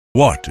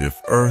What if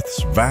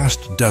Earth's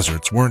vast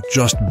deserts weren't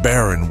just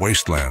barren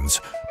wastelands,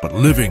 but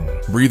living,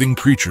 breathing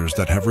creatures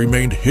that have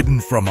remained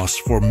hidden from us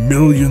for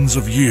millions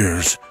of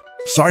years?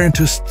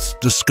 Scientists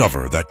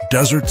discover that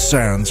desert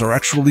sands are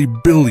actually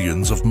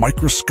billions of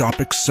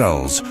microscopic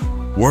cells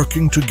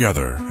working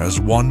together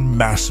as one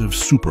massive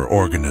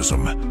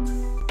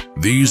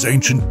superorganism. These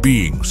ancient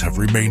beings have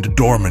remained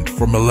dormant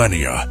for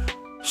millennia,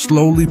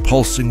 slowly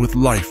pulsing with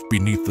life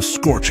beneath the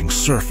scorching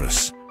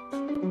surface.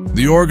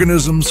 The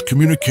organisms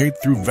communicate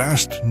through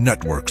vast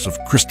networks of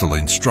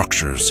crystalline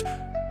structures,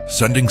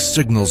 sending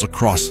signals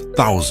across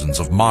thousands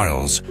of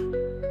miles.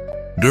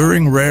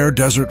 During rare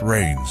desert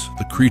rains,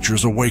 the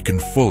creatures awaken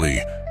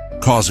fully,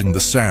 causing the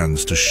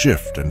sands to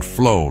shift and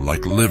flow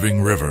like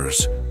living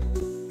rivers.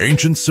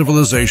 Ancient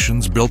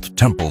civilizations built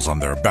temples on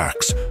their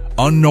backs,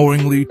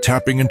 unknowingly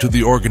tapping into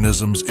the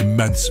organism's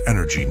immense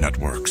energy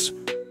networks.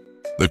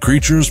 The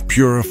creatures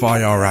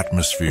purify our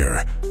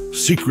atmosphere,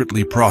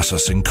 secretly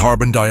processing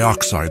carbon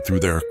dioxide through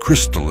their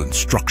crystalline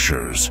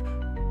structures.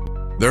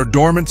 Their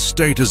dormant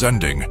state is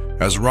ending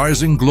as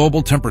rising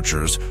global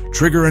temperatures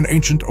trigger an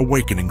ancient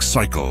awakening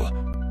cycle.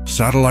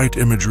 Satellite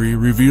imagery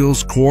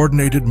reveals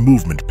coordinated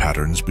movement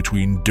patterns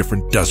between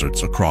different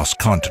deserts across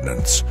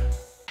continents.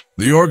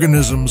 The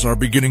organisms are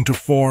beginning to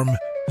form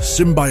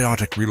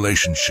symbiotic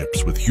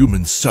relationships with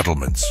human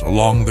settlements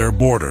along their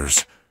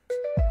borders.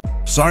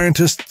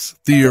 Scientists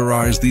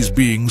theorize these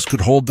beings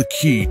could hold the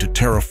key to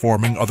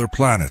terraforming other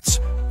planets.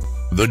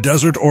 The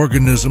desert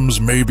organisms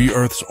may be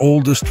Earth's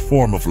oldest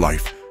form of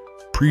life,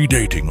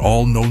 predating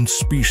all known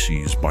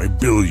species by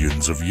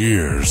billions of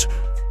years.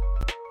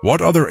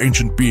 What other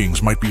ancient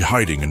beings might be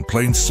hiding in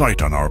plain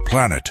sight on our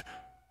planet?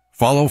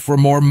 Follow for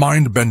more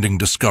mind-bending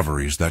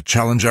discoveries that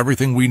challenge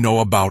everything we know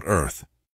about Earth.